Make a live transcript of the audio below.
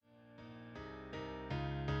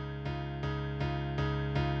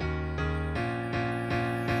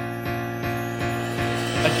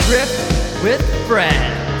Adrift with Friends.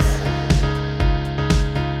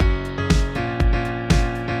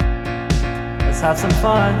 Let's have some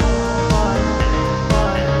fun.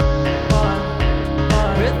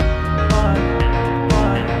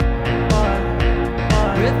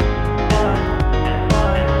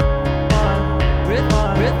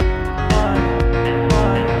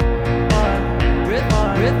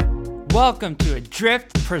 Welcome to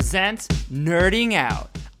Adrift Presents Nerding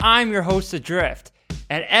Out. I'm your host, Adrift,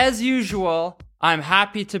 and as usual, I'm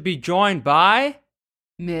happy to be joined by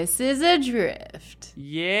Mrs. Adrift.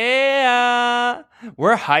 Yeah!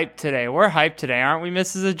 We're hyped today, aren't we,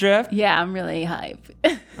 Mrs. Adrift? Yeah, I'm really hype.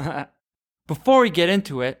 Before we get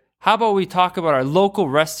into it, how about we talk about our local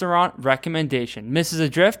restaurant recommendation? Mrs.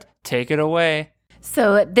 Adrift, take it away.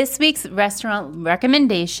 So this week's restaurant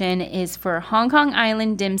recommendation is for Hong Kong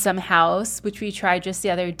Island Dim Sum House, which we tried just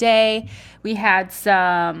the other day. We had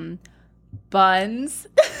some buns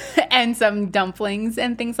and some dumplings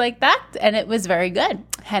and things like that, and it was very good.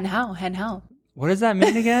 Hen hao. What does that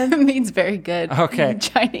mean again? It means very good. Okay. In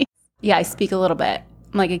Chinese. Yeah, I speak a little bit,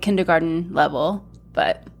 like a kindergarten level,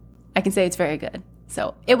 but I can say it's very good.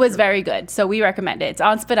 So it was very good. So we recommend it. It's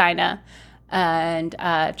on Spadina, and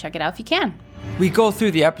check it out if you can. We go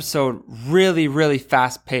through the episode really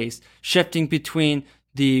fast paced, shifting between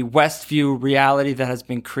the Westview reality that has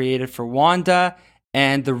been created for Wanda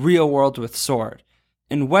and the real world with Sword.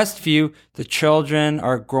 In Westview, the children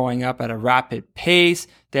are growing up at a rapid pace.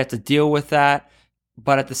 They have to deal with that.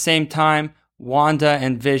 But at the same time, Wanda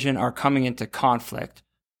and Vision are coming into conflict.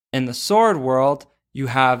 In the Sword world, you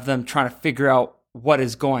have them trying to figure out what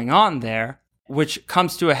is going on there, which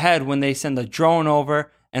comes to a head when they send a drone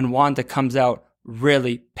over and Wanda comes out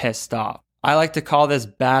really pissed off. I like to call this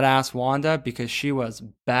Badass Wanda because she was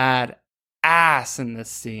badass in this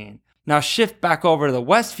scene. Now shift back over to the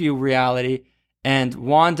Westview reality and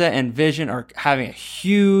Wanda and Vision are having a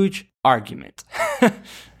huge argument. A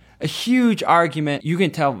huge argument. You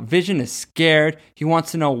can tell Vision is scared. He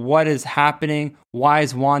wants to know what is happening. Why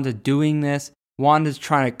is Wanda doing this? Wanda's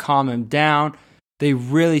trying to calm him down. They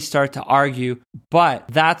really start to argue, but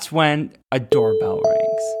that's when a doorbell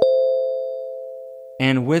rings.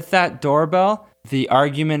 And with that doorbell, the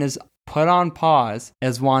argument is put on pause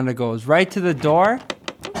as Wanda goes right to the door.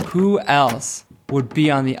 Who else would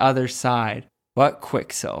be on the other side but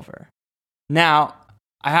Quicksilver? Now,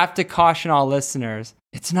 I have to caution all listeners,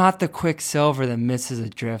 it's not the Quicksilver that Mrs.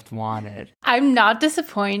 Adrift wanted. I'm not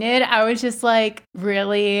disappointed. I was just like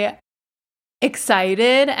really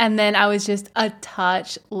excited, and then I was just a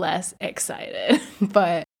touch less excited.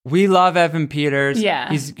 But we love Evan Peters.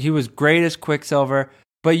 Yeah. He was great as Quicksilver,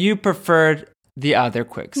 but you preferred the other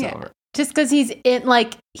Quicksilver. Yeah. Just because he's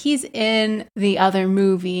in the other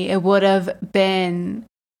movie, it would have been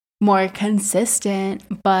more consistent.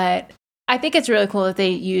 But I think it's really cool that they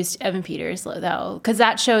used Evan Peters though, because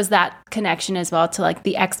that shows that connection as well to like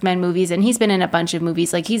the X-Men movies, and he's been in a bunch of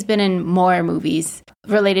movies. Like he's been in more movies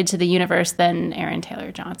related to the universe than Aaron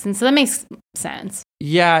Taylor Johnson, so that makes sense.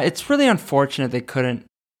 Yeah, it's really unfortunate they couldn't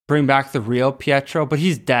bring back the real Pietro, but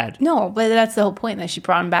he's dead. No, but that's the whole point, that she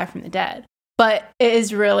brought him back from the dead. But it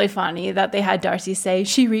is really funny that they had Darcy say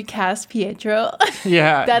she recast Pietro.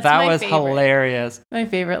 Yeah, That's that my was favorite. Hilarious. My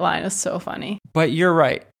favorite line is so funny. But you're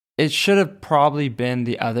right. It should have probably been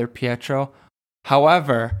the other Pietro.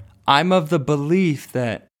 However, I'm of the belief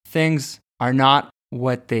that things are not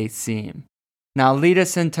what they seem. Now lead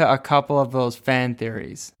us into a couple of those fan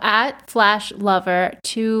theories. At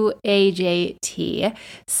FlashLover2AJT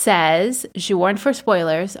says, she warned for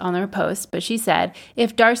spoilers on her post, but she said,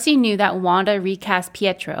 if Darcy knew that Wanda recast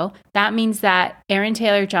Pietro, that means that Aaron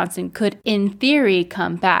Taylor Johnson could in theory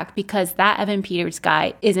come back because that Evan Peters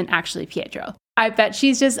guy isn't actually Pietro. I bet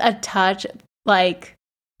she's just a touch like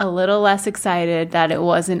a little less excited that it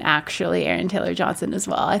wasn't actually Aaron Taylor Johnson as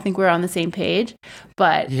well. I think we're on the same page,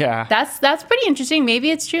 but yeah, that's pretty interesting. Maybe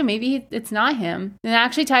it's true. Maybe it's not him. And it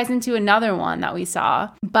actually ties into another one that we saw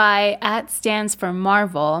by @stands for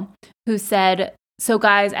Marvel, who said, so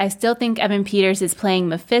guys, I still think Evan Peters is playing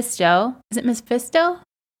Mephisto. Is it Mephisto?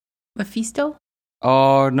 Mephisto?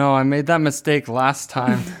 Oh no, I made that mistake last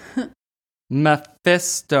time.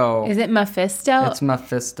 Mephisto. Is it Mephisto? It's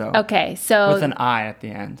Mephisto. Okay, so with an I at the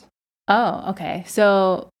end. Oh, okay.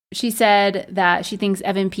 So she said that she thinks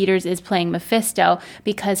Evan Peters is playing Mephisto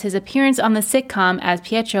because his appearance on the sitcom as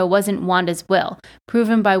Pietro wasn't Wanda's will,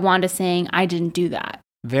 proven by Wanda saying, I didn't do that.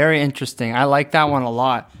 Very interesting. I like that one a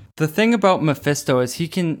lot. The thing about Mephisto is he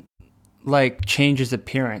can, like, change his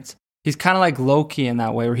appearance. He's kind of like Loki in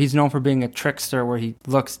that way, where he's known for being a trickster, where he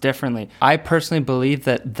looks differently. I personally believe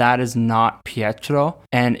that that is not Pietro,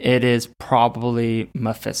 and it is probably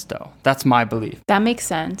Mephisto. That's my belief. That makes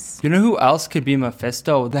sense. You know who else could be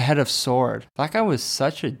Mephisto? The head of S.W.O.R.D. That guy was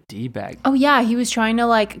such a D-bag. Oh yeah, he was trying to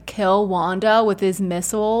like kill Wanda with his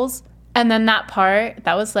missiles. And then that part,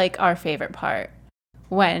 that was like our favorite part.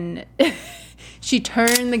 When she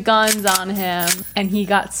turned the guns on him and he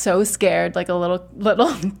got so scared like a little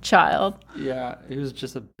child. Yeah, he was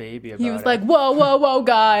just a baby about it. He was like, whoa,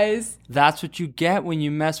 guys. That's what you get when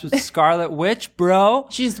you mess with Scarlet Witch, bro.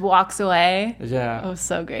 She just walks away. Yeah. Oh,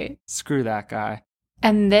 so great. Screw that guy.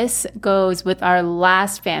 And this goes with our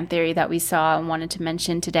last fan theory that we saw and wanted to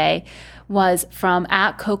mention today, was from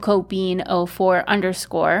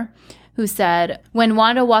 @CocoBean04_, who said, when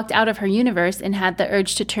Wanda walked out of her universe and had the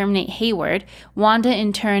urge to terminate Hayward, Wanda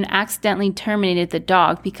in turn accidentally terminated the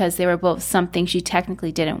dog because they were both something she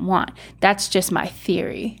technically didn't want. That's just my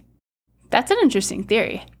theory. That's an interesting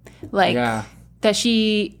theory. Like, that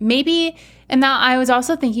she maybe, and now I was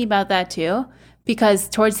also thinking about that too, because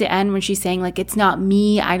towards the end when she's saying like, it's not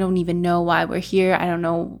me, I don't even know why we're here, I don't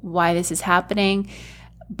know why this is happening,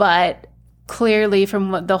 but clearly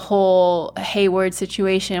from what the whole Hayward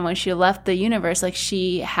situation when she left the universe, like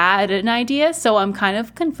she had an idea. So I'm kind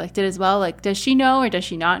of conflicted as well. Like, does she know or does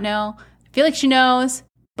she not know? I feel like she knows,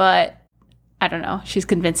 but I don't know. She's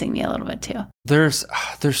convincing me a little bit too. There's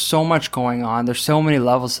so much going on. There's so many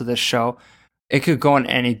levels to this show. It could go in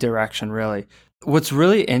any direction, really. What's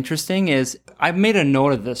really interesting is I made a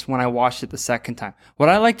note of this when I watched it the second time. What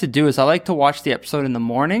I like to do is I like to watch the episode in the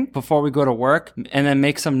morning before we go to work and then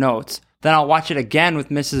make some notes. Then I'll watch it again with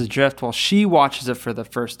Mrs. Drift while she watches it for the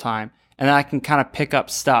first time. And then I can kind of pick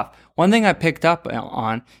up stuff. One thing I picked up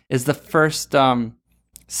on is the first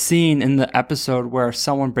scene in the episode where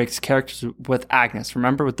someone breaks characters with Agnes.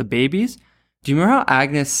 Remember with the babies? Do you remember how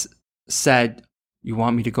Agnes said, "You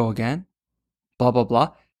want me to go again?" Blah, blah,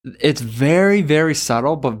 blah. It's very, very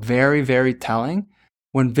subtle, but very, very telling.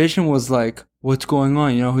 When Vision was like, "What's going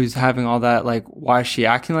on?" You know, he's having all that, like, why is she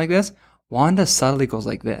acting like this? Wanda subtly goes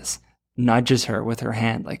like this. Nudges her with her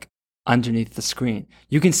hand like underneath the screen.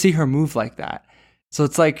 You can see her move like that. So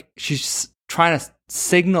it's like she's trying to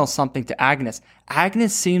signal something to Agnes.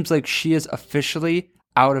 Agnes seems like she is officially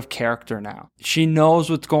out of character now. She knows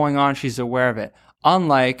what's going on. She's aware of it.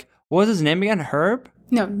 Unlike, what was his name again? Herb?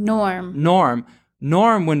 No, Norm.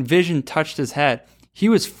 Norm, when Vision touched his head, he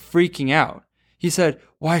was freaking out. He said,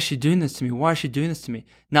 "Why is she doing this to me? Why is she doing this to me?"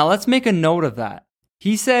 Now let's make a note of that.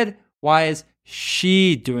 He said, "Why is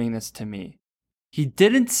she doing this to me?" He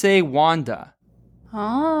didn't say Wanda.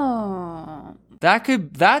 Oh.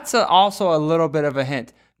 That's also a little bit of a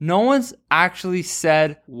hint. No one's actually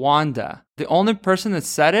said Wanda. The only person that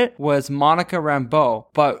said it was Monica Rambeau,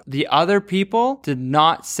 but the other people did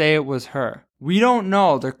not say it was her. We don't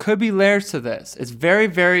know. There could be layers to this. It's very,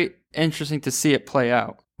 very interesting to see it play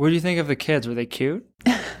out. What do you think of the kids? Were they cute?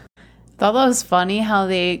 Thought that was funny how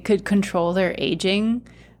they could control their aging.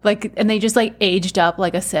 Like, and they just like aged up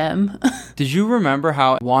like a sim. Did you remember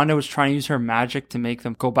how Wanda was trying to use her magic to make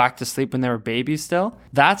them go back to sleep when they were babies still?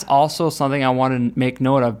 That's also something I want to make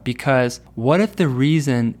note of, because what if the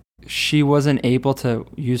reason she wasn't able to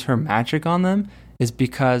use her magic on them is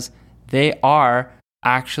because they are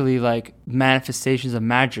actually like manifestations of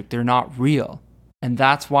magic. They're not real. And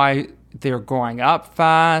that's why they're growing up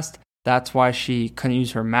fast. That's why she couldn't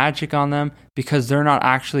use her magic on them, because they're not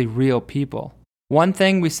actually real people. One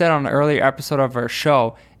thing we said on an earlier episode of our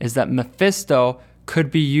show is that Mephisto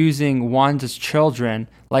could be using Wanda's children,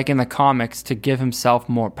 like in the comics, to give himself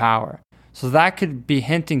more power. So that could be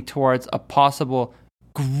hinting towards a possible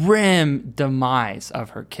grim demise of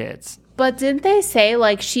her kids. But didn't they say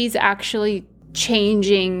like she's actually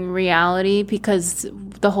changing reality, because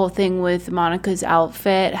the whole thing with Monica's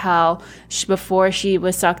outfit, how before she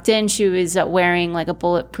was sucked in, she was wearing like a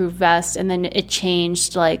bulletproof vest, and then it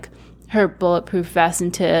changed like her bulletproof vest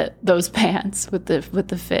into those pants with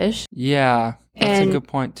the fish. Yeah, that's a good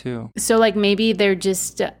point too. So like maybe they're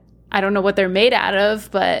just, I don't know what they're made out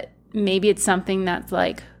of, but maybe it's something that's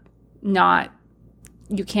like not,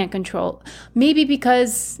 you can't control. Maybe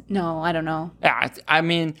because, no, I don't know. Yeah, I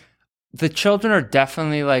mean, the children are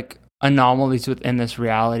definitely like anomalies within this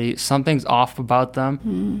reality. Something's off about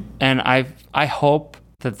them. And I hope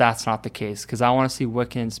that that's not the case, because I want to see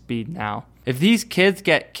Wiccan and Speed now. If these kids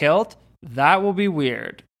get killed, that will be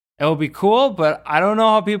weird. It will be cool, but I don't know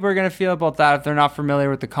how people are going to feel about that if they're not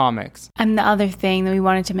familiar with the comics. And the other thing that we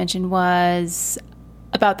wanted to mention was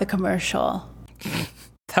about the commercial.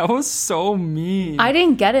 That was so mean. I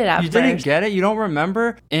didn't get it at You first. didn't get it? You don't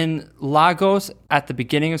remember? In Lagos, at the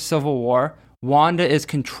beginning of Civil War, Wanda is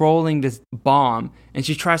controlling this bomb, and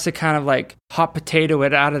she tries to kind of like hot potato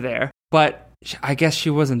it out of there. But I guess she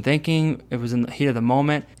wasn't thinking. It was in the heat of the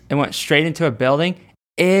moment. It went straight into a building,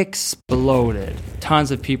 exploded.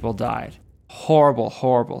 Tons of people died. Horrible,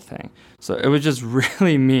 horrible thing. So it was just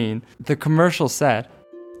really mean. The commercial said,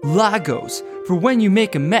 Lagos, for when you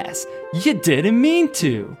make a mess, you didn't mean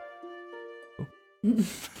to. Did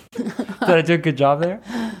I do a good job there?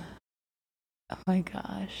 Oh my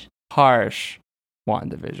gosh. Harsh.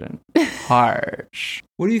 WandaVision. Harsh.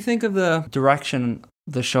 What do you think of the direction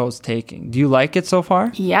the show's taking? Do you like it so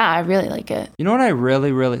far? Yeah, I really like it. You know what I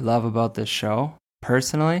really, really love about this show,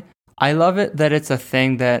 personally? I love it that it's a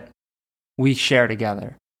thing that we share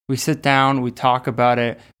together. We sit down, we talk about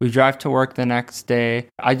it, we drive to work the next day.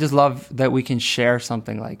 I just love that we can share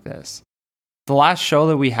something like this. The last show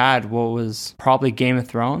that we had was probably Game of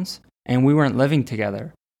Thrones, and we weren't living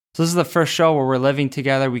together. So this is the first show where we're living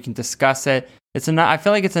together. We can discuss it. I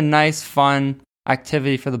feel like it's a nice, fun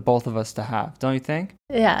activity for the both of us to have. Don't you think?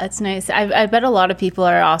 Yeah, it's nice. I bet a lot of people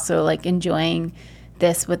are also like enjoying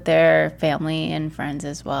this with their family and friends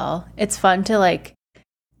as well. It's fun to like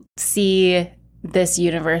see this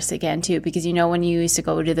universe again too, because when you used to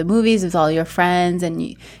go to the movies with all your friends and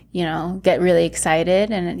you get really excited,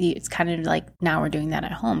 and it's kind of like now we're doing that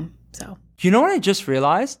at home. So you know what I just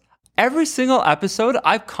realized? Every single episode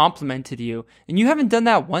I've complimented you, and you haven't done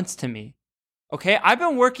that once to me. Okay, I've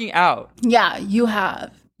been working out. Yeah, you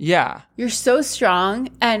have. Yeah. You're so strong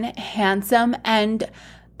and handsome and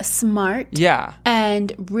smart. Yeah.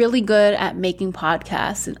 And really good at making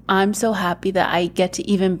podcasts. And I'm so happy that I get to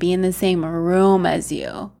even be in the same room as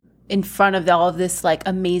you in front of all of this like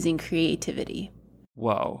amazing creativity.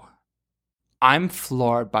 Whoa. I'm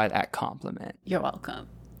floored by that compliment. You're welcome.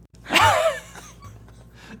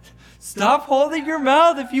 Stop holding your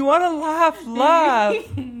mouth. If you want to laugh.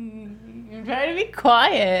 I'm trying to be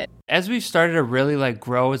quiet. As we've started to really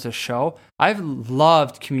grow as a show, I've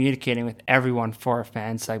loved communicating with everyone for a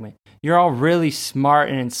fan segment. You're all really smart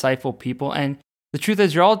and insightful people, and the truth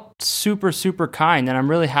is you're all super, super kind, and I'm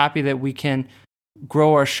really happy that we can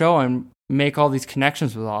grow our show and make all these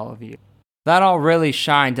connections with all of you. That all really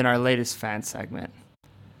shined in our latest fan segment.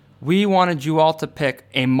 We wanted you all to pick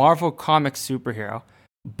a Marvel Comics superhero,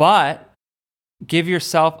 but give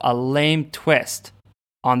yourself a lame twist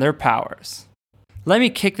on their powers. Let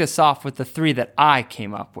me kick this off with the 3 that I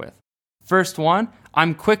came up with. First one,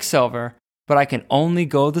 I'm Quicksilver, but I can only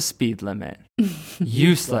go the speed limit.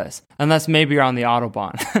 Useless, unless maybe you're on the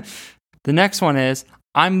Autobahn. The next one is,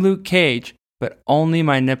 I'm Luke Cage, but only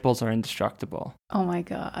my nipples are indestructible. Oh my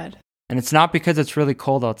God. And it's not because it's really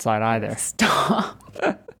cold outside either. Stop.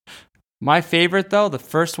 My favorite though, the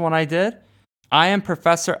first one I did, I am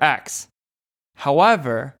Professor X.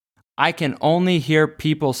 However, I can only hear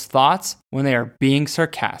people's thoughts when they are being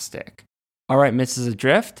sarcastic. All right, Mrs.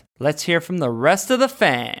 Adrift, let's hear from the rest of the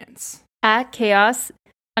fans. At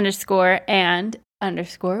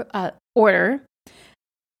chaos_and_order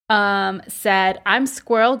said, I'm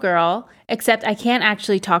Squirrel Girl, except I can't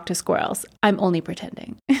actually talk to squirrels. I'm only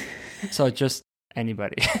pretending. So just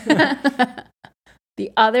anybody.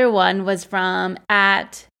 The other one was from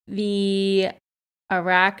at the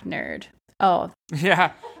Arachnerd. Oh.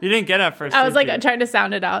 Yeah, you didn't get it first. I was trying to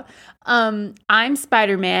sound it out. I'm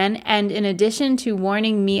Spider-Man, and in addition to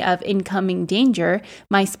warning me of incoming danger,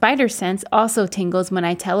 my spider sense also tingles when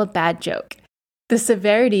I tell a bad joke. The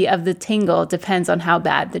severity of the tingle depends on how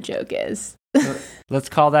bad the joke is. Let's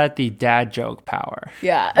call that the dad joke power.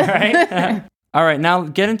 Yeah. All right. All right, now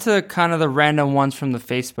get into kind of the random ones from the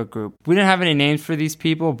Facebook group. We didn't have any names for these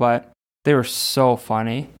people, but they were so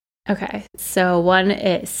funny. Okay, so one,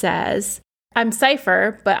 it says, I'm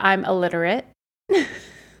Cypher, but I'm illiterate.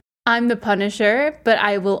 I'm the Punisher, but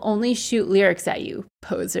I will only shoot lyrics at you,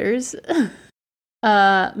 posers.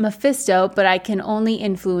 Mephisto, but I can only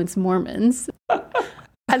influence Mormons.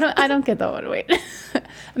 I don't get that one. Wait.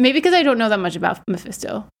 Maybe because I don't know that much about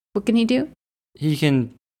Mephisto. What can he do? He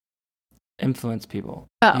can influence people.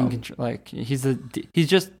 Oh. He's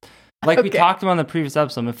just like we talked about in the previous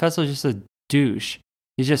episode. Mephisto's just a douche.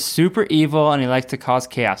 He's just super evil and he likes to cause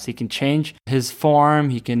chaos. He can change his form.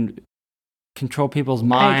 He can control people's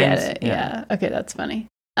minds. I get it. Yeah. Okay, that's funny.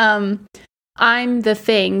 I'm the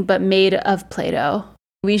Thing, but made of Play-Doh.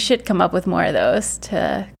 We should come up with more of those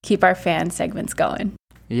to keep our fan segments going.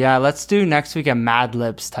 Yeah, let's do next week a Mad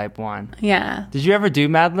Libs type one. Yeah. Did you ever do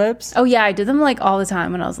Mad Libs? Oh, yeah. I did them all the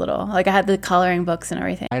time when I was little. I had the coloring books and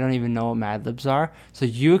everything. I don't even know what Mad Libs are. So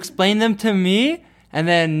you explain them to me, and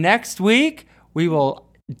then next week we will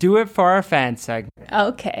Do it for our fan segment.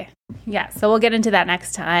 Okay. Yeah, so we'll get into that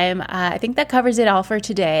next time. I think that covers it all for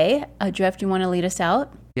today. Adrift, you want to lead us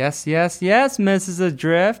out? Yes, Mrs.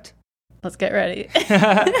 Adrift. Let's get ready.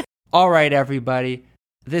 All right, everybody.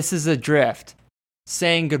 This is Adrift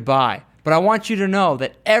saying goodbye. But I want you to know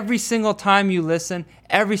that every single time you listen,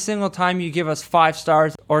 every single time you give us 5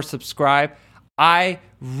 stars or subscribe, I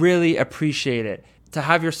really appreciate it. To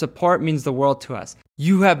have your support means the world to us.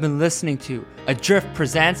 You have been listening to Adrift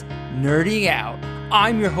Presents Nerding Out.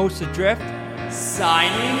 I'm your host, Adrift,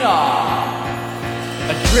 signing off.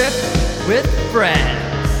 Adrift with friends.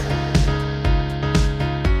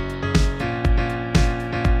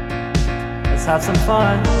 Let's have some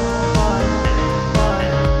fun.